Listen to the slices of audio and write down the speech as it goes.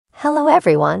Hello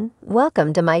everyone,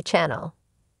 welcome to my channel.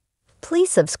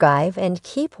 Please subscribe and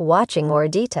keep watching more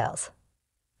details.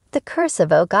 The Curse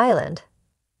of Oak Island.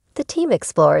 The team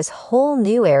explores whole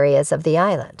new areas of the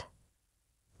island.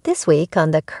 This week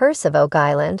on The Curse of Oak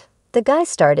Island, the guys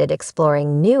started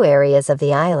exploring new areas of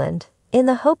the island in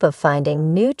the hope of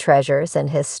finding new treasures and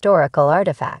historical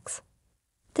artifacts.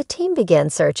 The team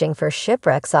began searching for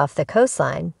shipwrecks off the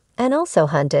coastline and also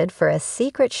hunted for a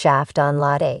secret shaft on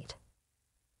Lot 8.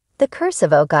 The Curse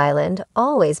of Oak Island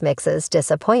always mixes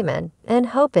disappointment and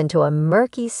hope into a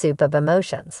murky soup of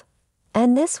emotions,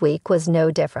 and this week was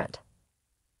no different.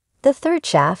 The third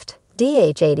shaft,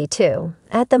 DH-82,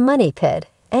 at the Money Pit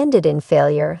ended in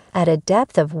failure at a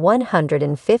depth of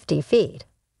 150 feet,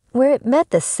 where it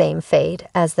met the same fate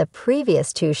as the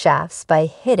previous two shafts by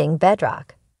hitting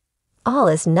bedrock. All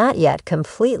is not yet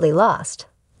completely lost.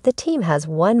 The team has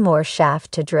one more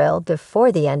shaft to drill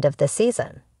before the end of the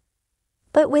season.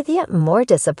 But with yet more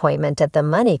disappointment at the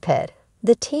Money Pit,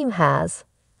 the team has,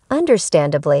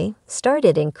 understandably,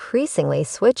 started increasingly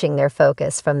switching their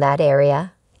focus from that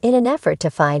area in an effort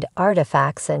to find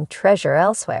artifacts and treasure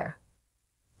elsewhere.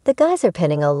 The guys are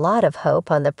pinning a lot of hope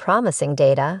on the promising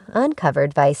data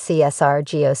uncovered by CSR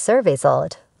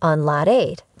Geosurveysult on Lot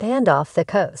 8 and off the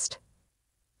coast.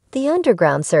 The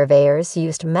underground surveyors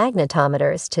used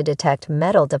magnetometers to detect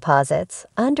metal deposits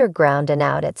underground and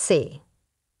out at sea.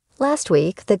 Last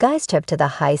week, the guys took to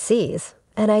the high seas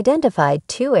and identified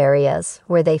two areas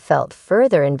where they felt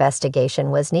further investigation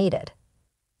was needed.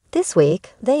 This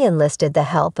week, they enlisted the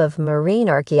help of marine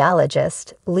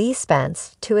archaeologist Lee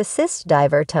Spence to assist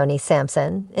diver Tony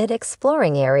Sampson in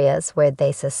exploring areas where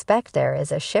they suspect there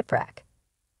is a shipwreck.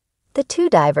 The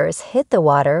two divers hit the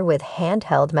water with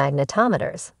handheld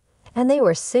magnetometers, and they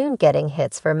were soon getting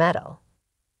hits for metal.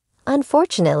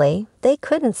 Unfortunately, they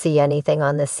couldn't see anything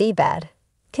on the seabed,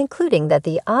 concluding that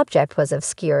the object was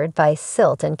obscured by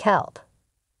silt and kelp.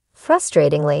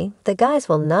 Frustratingly, the guys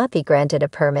will not be granted a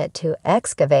permit to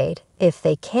excavate if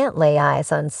they can't lay eyes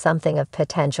on something of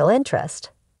potential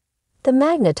interest. The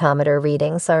magnetometer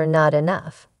readings are not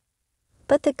enough.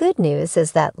 But the good news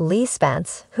is that Lee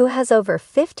Spence, who has over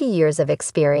 50 years of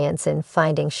experience in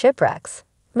finding shipwrecks,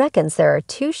 reckons there are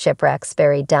two shipwrecks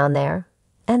buried down there,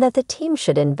 and that the team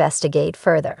should investigate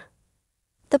further.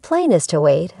 The plan is to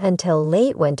wait until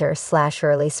late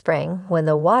winter/early spring when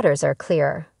the waters are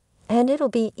clearer, and it'll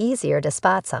be easier to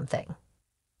spot something.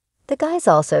 The guys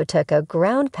also took a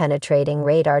ground-penetrating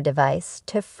radar device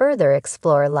to further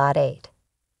explore Lot 8.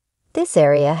 This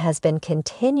area has been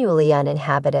continually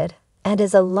uninhabited and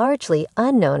is a largely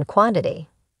unknown quantity,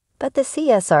 but the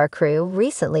CSR crew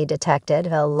recently detected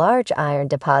a large iron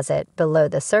deposit below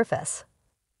the surface.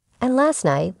 And last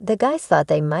night, the guys thought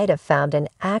they might have found an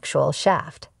actual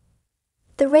shaft.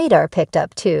 The radar picked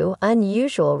up two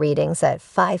unusual readings at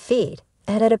 5 feet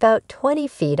and at about 20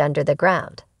 feet under the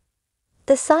ground.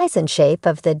 The size and shape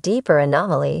of the deeper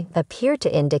anomaly appear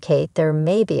to indicate there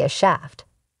may be a shaft.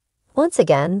 Once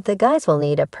again, the guys will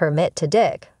need a permit to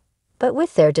dig, but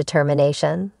with their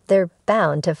determination, they're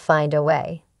bound to find a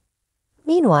way.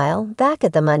 Meanwhile, back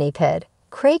at the Money Pit,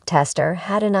 Craig Tester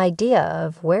had an idea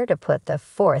of where to put the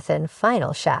fourth and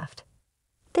final shaft.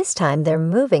 This time they're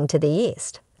moving to the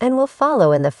east and will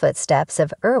follow in the footsteps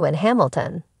of Irwin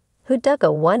Hamilton, who dug a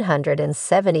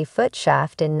 170-foot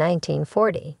shaft in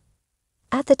 1940.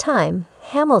 At the time,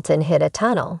 Hamilton hit a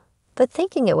tunnel, but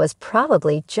thinking it was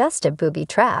probably just a booby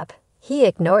trap, he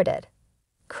ignored it.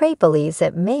 Craig believes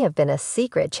it may have been a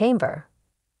secret chamber.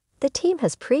 The team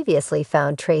has previously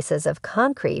found traces of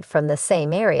concrete from the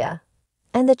same area,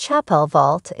 and the chapel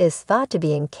vault is thought to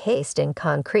be encased in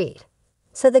concrete,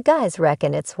 so the guys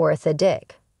reckon it's worth a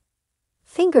dig.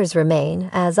 Fingers remain,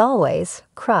 as always,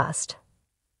 crossed.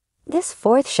 This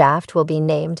fourth shaft will be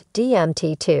named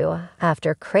DMT-2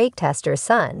 after Craig Tester's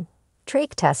son,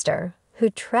 Drake Tester, who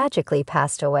tragically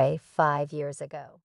passed away 5 years ago.